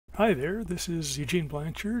Hi there, this is Eugene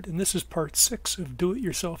Blanchard, and this is part 6 of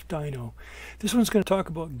Do-It-Yourself Dyno. This one's going to talk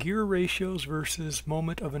about gear ratios versus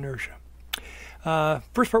moment of inertia.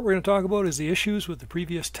 First part we're going to talk about is the issues with the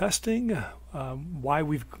previous testing, why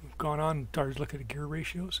we've gone on and started looking at gear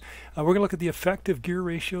ratios. We're going to look at the effective gear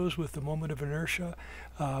ratios with the moment of inertia.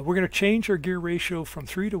 We're going to change our gear ratio from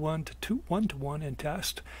 3 to 1 to 1 to 1 and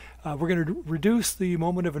test. We're going to reduce the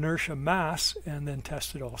moment of inertia mass and then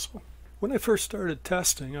test it also. When I first started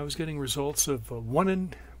testing, I was getting results of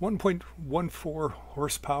 1.14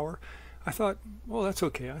 horsepower. I thought, well, that's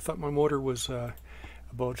okay. I thought my motor was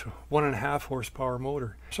about 1.5 horsepower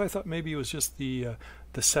motor. So I thought maybe it was just the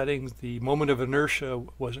settings, the moment of inertia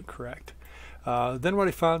wasn't correct. Then what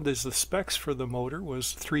I found is the specs for the motor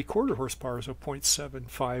was 3/4 horsepower, so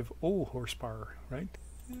 0.750 horsepower, right?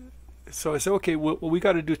 So I said, okay, well, we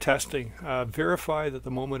got to do testing, verify that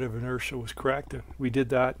the moment of inertia was correct. And we did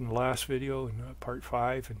that in the last video in part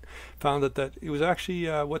 5 and found that it was actually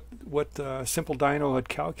what Simple Dyno had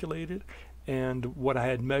calculated and what I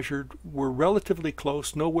had measured were relatively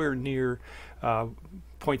close, nowhere near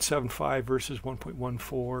 0.75 versus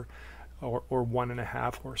 1.14 or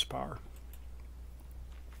 1.5 horsepower.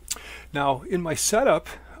 Now in my setup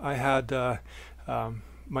I had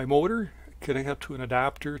my motor connect up to an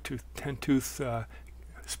adapter to 10-tooth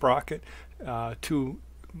sprocket, to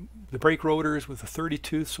the brake rotors with a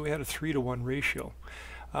 30-tooth, so we had a 3-to-1 ratio.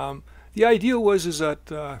 The idea was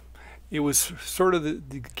that it was sort of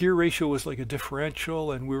the gear ratio was like a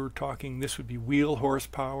differential, and we were talking this would be wheel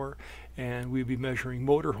horsepower, and we'd be measuring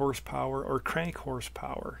motor horsepower or crank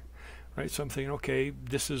horsepower, right? So I'm thinking, okay,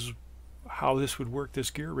 this is how this would work, this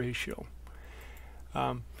gear ratio.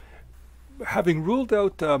 Having ruled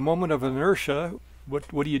out moment of inertia, what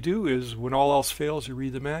do you do is when all else fails you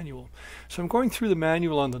read the manual. So I'm going through the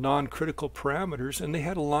manual on the non-critical parameters, and they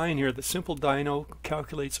had a line here that Simple Dyno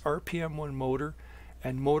calculates RPM1 motor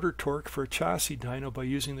and motor torque for a chassis dyno by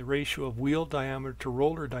using the ratio of wheel diameter to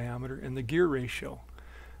roller diameter and the gear ratio.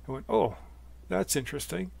 I went, oh, that's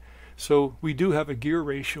interesting. So we do have a gear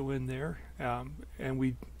ratio in there, and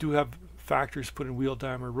we do have factors put in wheel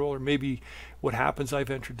diameter roller. Maybe what happens, I've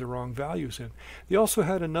entered the wrong values in. They also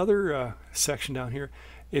had another section down here.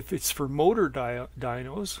 If it's for motor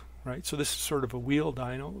dynos, right, so this is sort of a wheel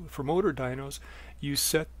dyno. For motor dynos, you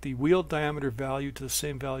set the wheel diameter value to the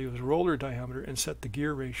same value as roller diameter and set the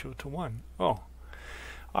gear ratio to 1. Oh,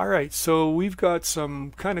 all right, so we've got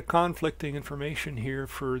some kind of conflicting information here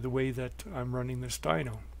for the way that I'm running this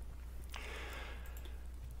dyno.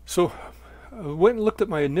 So I went and looked at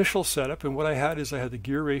my initial setup, and what I had is I had the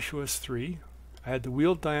gear ratio as 3, I had the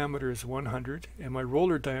wheel diameter as 100, and my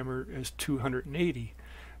roller diameter as 280.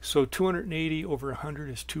 So 280 over 100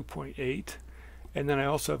 is 2.8, and then I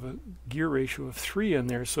also have a gear ratio of 3 in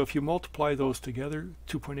there. So if you multiply those together,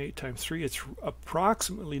 2.8 times 3, it's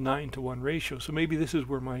approximately 9-to-1 ratio. So maybe this is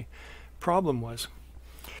where my problem was.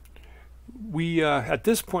 At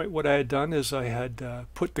this point, what I had done is I had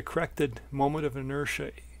put the corrected moment of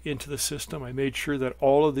inertia into the system. I made sure that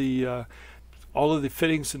all of the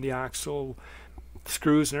fittings in the axle,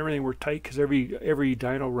 screws and everything were tight, because every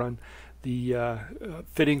dyno run the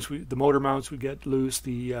fittings, the motor mounts would get loose,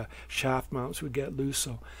 the shaft mounts would get loose,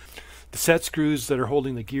 so the set screws that are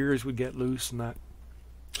holding the gears would get loose and that.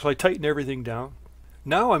 So I tightened everything down.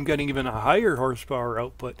 Now I'm getting even a higher horsepower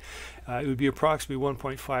output. It would be approximately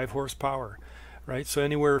 1.5 horsepower. Right, so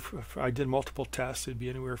anywhere, if I did multiple tests, it'd be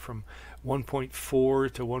anywhere from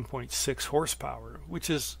 1.4 to 1.6 horsepower, which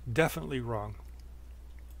is definitely wrong.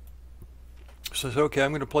 So I said, okay, I'm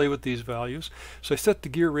going to play with these values. So I set the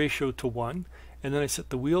gear ratio to 1, and then I set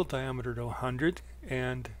the wheel diameter to 100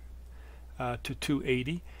 and to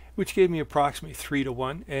 280, which gave me approximately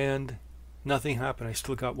 3-to-1, and nothing happened. I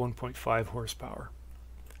still got 1.5 horsepower.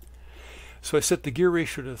 So I set the gear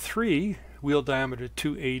ratio to 3, wheel diameter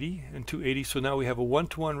 280 and 280, so now we have a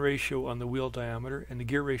 1-to-1 ratio on the wheel diameter, and the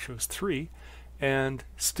gear ratio is 3, and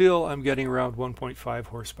still I'm getting around 1.5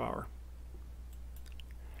 horsepower.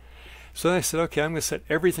 So then I said, okay, I'm going to set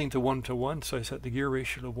everything to 1-to-1, so I set the gear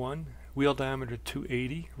ratio to 1, wheel diameter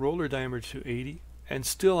 280, roller diameter 280, and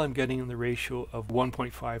still I'm getting in the ratio of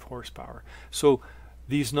 1.5 horsepower. So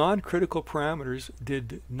these non-critical parameters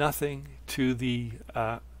did nothing to the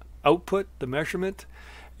output, the measurement,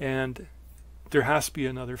 and there has to be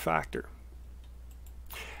another factor.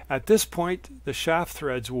 At this point, the shaft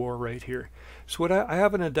threads wore right here. So what I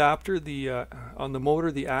have an adapter. On the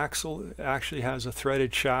motor, the axle actually has a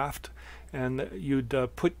threaded shaft, and you'd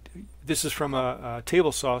put, this is from a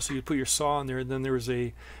table saw, so you'd put your saw in there, and then there was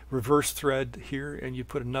a reverse thread here, and you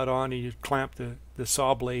put a nut on and you'd clamp the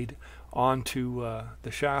saw blade onto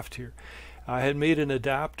the shaft here. I had made an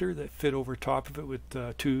adapter that fit over top of it with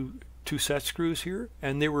two set screws here,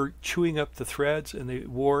 and they were chewing up the threads, and they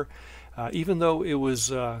wore, even though it was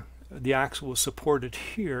the axle was supported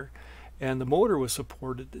here and the motor was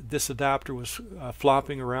supported, this adapter was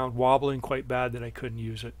flopping around, wobbling quite bad that I couldn't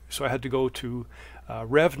use it. So I had to go to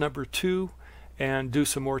rev number 2 and do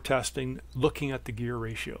some more testing looking at the gear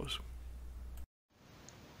ratios.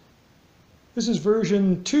 This is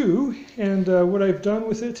version 2, and what I've done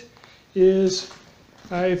with it is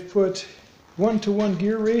I've put 1-to-1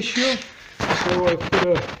 gear ratio. So I put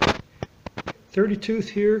a 30-tooth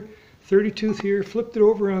here, 30-tooth here, flipped it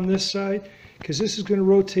over on this side because this is going to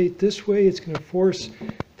rotate this way. It's going to force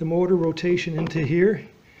the motor rotation into here.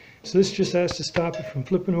 So this just has to stop it from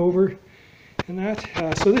flipping over and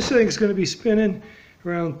that. So this thing is going to be spinning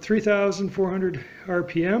around 3,400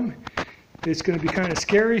 RPM. It's going to be kind of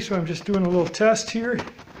scary, so I'm just doing a little test here,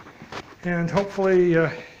 and hopefully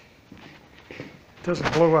it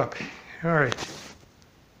doesn't blow up. All right.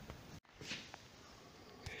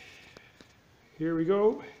 Here we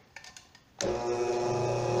go.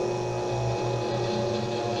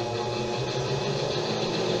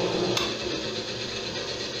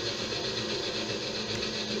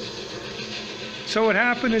 So what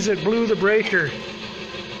happened is it blew the breaker.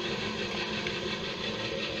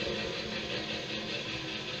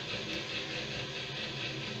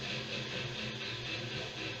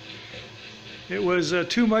 It was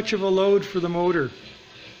too much of a load for the motor.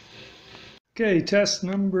 Okay, test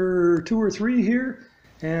number 2 or 3 here,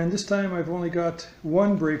 and this time I've only got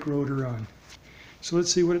one brake rotor on. So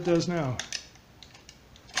let's see what it does now.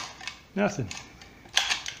 Nothing.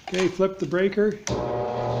 Okay, flip the breaker.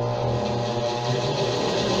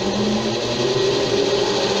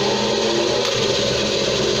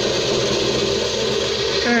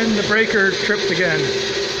 And the breaker tripped again.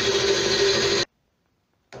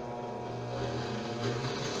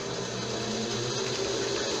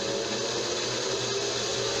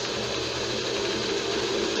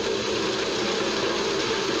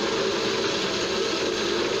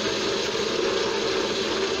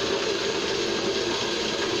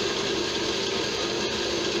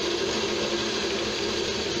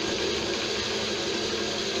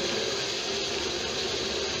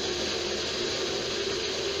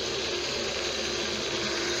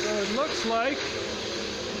 It looks like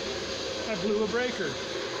I blew a breaker.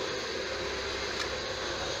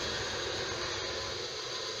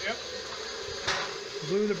 Yep.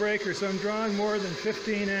 Blew the breaker, so I'm drawing more than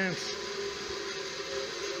 15 amps.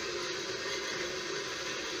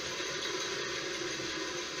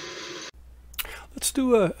 Let's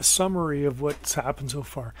do a summary of what's happened so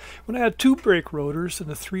far. When I had 2 brake rotors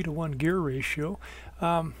and a 3-to-1 gear ratio,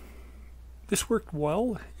 this worked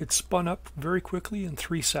well. It spun up very quickly in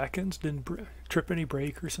 3 seconds, didn't trip any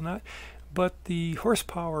breakers and that, but the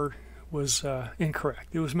horsepower was incorrect.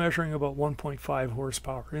 It was measuring about 1.5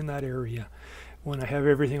 horsepower in that area when I have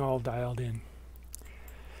everything all dialed in.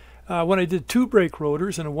 When I did 2 brake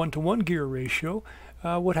rotors and a 1-to-1 gear ratio,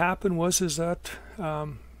 what happened was that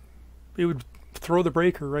it would throw the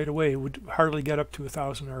breaker right away. It would hardly get up to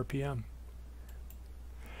 1,000 RPM.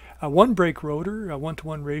 One brake rotor, a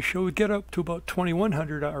 1-to-1 ratio, would get up to about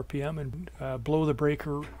 2,100 RPM and blow the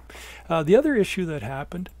breaker. The other issue that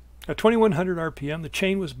happened, at 2,100 RPM, the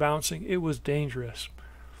chain was bouncing. It was dangerous.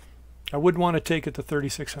 I wouldn't want to take it to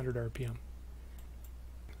 3,600 RPM.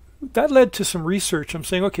 That led to some research. I'm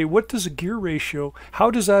saying, okay, what does a gear ratio,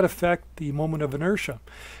 how does that affect the moment of inertia?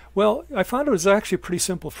 Well, I found it was actually a pretty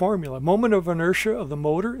simple formula. Moment of inertia of the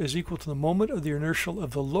motor is equal to the moment of the inertia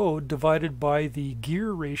of the load divided by the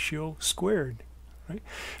gear ratio squared. Right?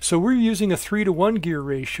 So we're using a 3-to-1 gear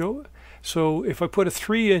ratio. So if I put a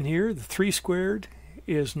 3 in here, the 3 squared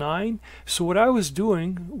is 9. So what I was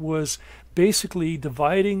doing was basically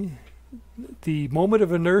dividing the moment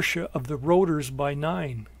of inertia of the rotors by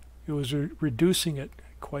 9. It was reducing it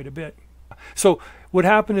quite a bit. So what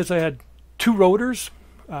happened is I had 2 rotors,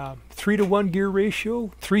 3-to-1 gear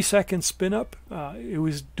ratio, 3-second spin up. It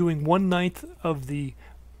was doing 1/9 of the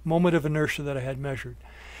moment of inertia that I had measured.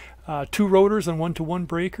 2 rotors and 1-to-1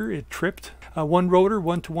 breaker, it tripped. 1 rotor,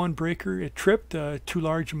 1-to-1 breaker, it tripped. Too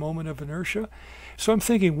large moment of inertia. So I'm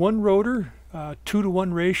thinking 1 rotor,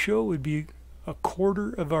 2-to-1 ratio would be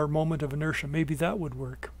 1/4 of our moment of inertia. Maybe that would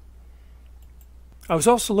work. I was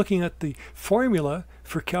also looking at the formula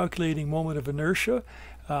for calculating moment of inertia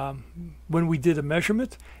when we did a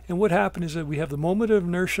measurement, and what happened is that we have the moment of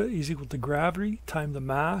inertia is equal to gravity times the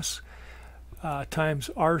mass times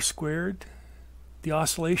r squared, the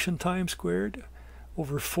oscillation time squared,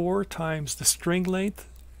 over 4 times the string length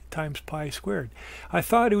times pi squared. I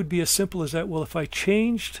thought it would be as simple as that. Well, if I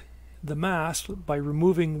changed the mass by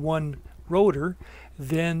removing one rotor,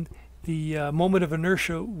 then the moment of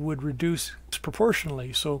inertia would reduce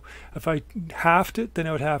proportionally. So if I halved it, then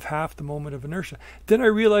I would have half the moment of inertia. Then I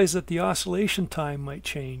realized that the oscillation time might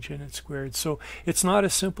change and it's squared. So it's not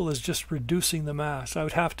as simple as just reducing the mass. I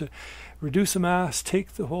would have to reduce the mass,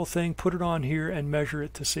 take the whole thing, put it on here, and measure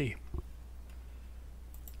it to see.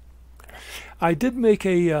 I did make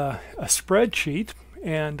a spreadsheet,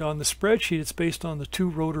 and on the spreadsheet it's based on the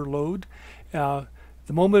 2-rotor load.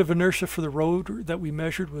 The moment of inertia for the rotor that we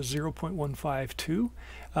measured was 0.152.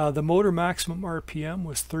 The motor maximum RPM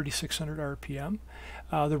was 3,600 RPM.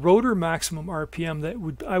 The rotor maximum RPM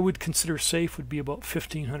that I would consider safe would be about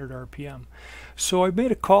 1,500 RPM. So I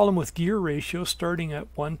made a column with gear ratio starting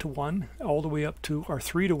at 1:1 all the way up to our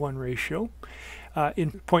 3:1 ratio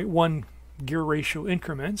in 0.1 gear ratio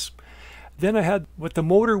increments. Then I had what the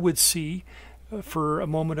motor would see for a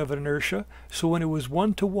moment of inertia. So when it was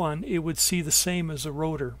 1:1, it would see the same as the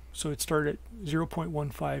rotor. So it started at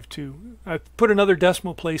 0.152. I put another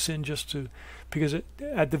decimal place in because it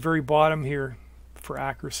at the very bottom here for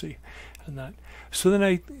accuracy and that. So then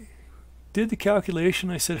I did the calculation.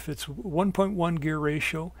 I said if it's 1.1 gear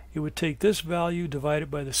ratio, it would take this value, divide it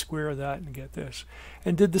by the square of that, and get this.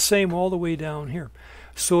 And did the same all the way down here.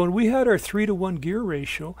 So when we had our 3:1 gear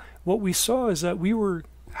ratio, what we saw is that we were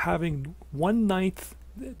having 1/9,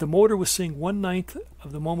 the motor was seeing 1/9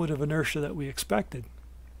 of the moment of inertia that we expected.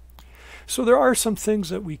 So there are some things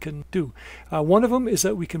that we can do. One of them is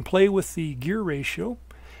that we can play with the gear ratio,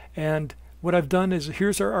 and what I've done is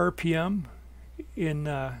here's our RPM in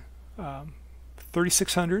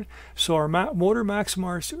 3,600. So our motor maximum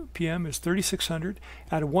RPM is 3,600.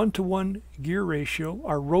 At a 1:1 gear ratio,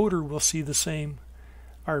 our rotor will see the same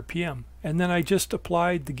RPM, and then I just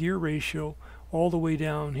applied the gear ratio all the way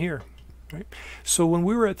down here. Right? So when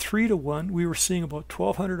we were at 3:1, we were seeing about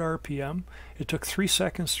 1,200 RPM. It took 3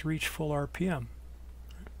 seconds to reach full RPM.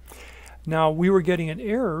 Now we were getting an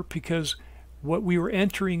error because what we were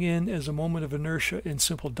entering in as a moment of inertia in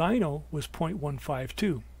simple dyno was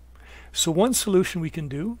 0.152. So one solution we can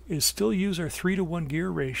do is still use our 3:1 gear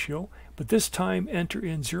ratio, but this time enter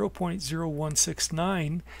in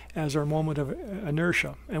 0.0169 as our moment of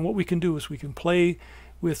inertia. And what we can do is we can play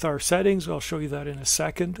with our settings. I'll show you that in a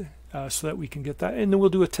second so that we can get that, and then we'll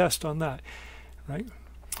do a test on that. Right?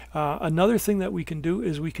 Another thing that we can do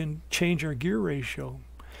is we can change our gear ratio.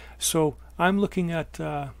 So I'm looking at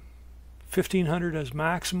 1,500 as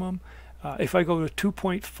maximum. If I go to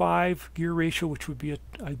 2.5 gear ratio, which would be,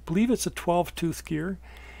 I believe it's a 12-tooth gear,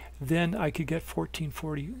 then I could get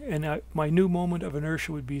 1440, and my new moment of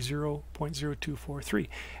inertia would be 0.0243.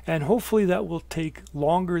 And hopefully that will take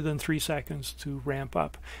longer than 3 seconds to ramp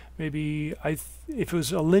up. Maybe if it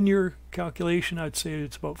was a linear calculation, I'd say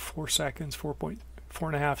it's about 4 seconds,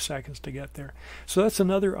 4.5 seconds to get there. So that's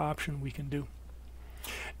another option we can do.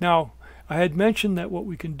 Now, I had mentioned that what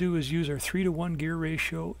we can do is use our 3:1 gear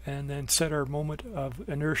ratio and then set our moment of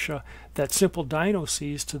inertia that simple dyno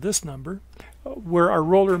sees to this number. Where our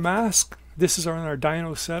roller mass, this is on our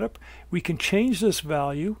dyno setup, we can change this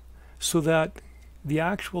value so that the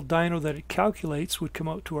actual dyno that it calculates would come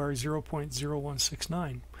out to our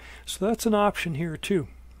 0.0169. So that's an option here too.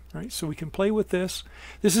 Right, so we can play with this.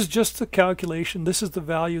 This is just the calculation. This is the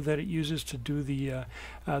value that it uses to do the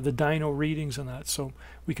dyno readings and that. So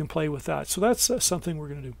we can play with that. So that's something we're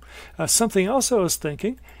going to do. Something else I was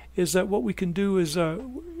thinking is that what we can do is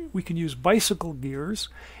we can use bicycle gears,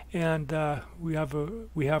 and we have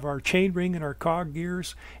our chain ring and our cog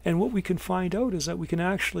gears. And what we can find out is that we can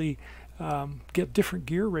actually get different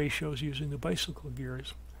gear ratios using the bicycle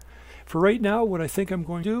gears. For right now, what I think I'm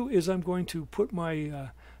going to do is I'm going to put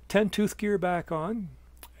my 10-tooth gear back on,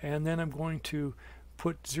 and then I'm going to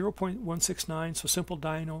put 0.169, so simple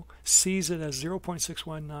dyno sees it as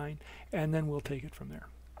 0.619, and then we'll take it from there.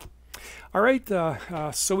 All right,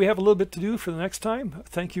 so we have a little bit to do for the next time.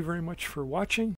 Thank you very much for watching.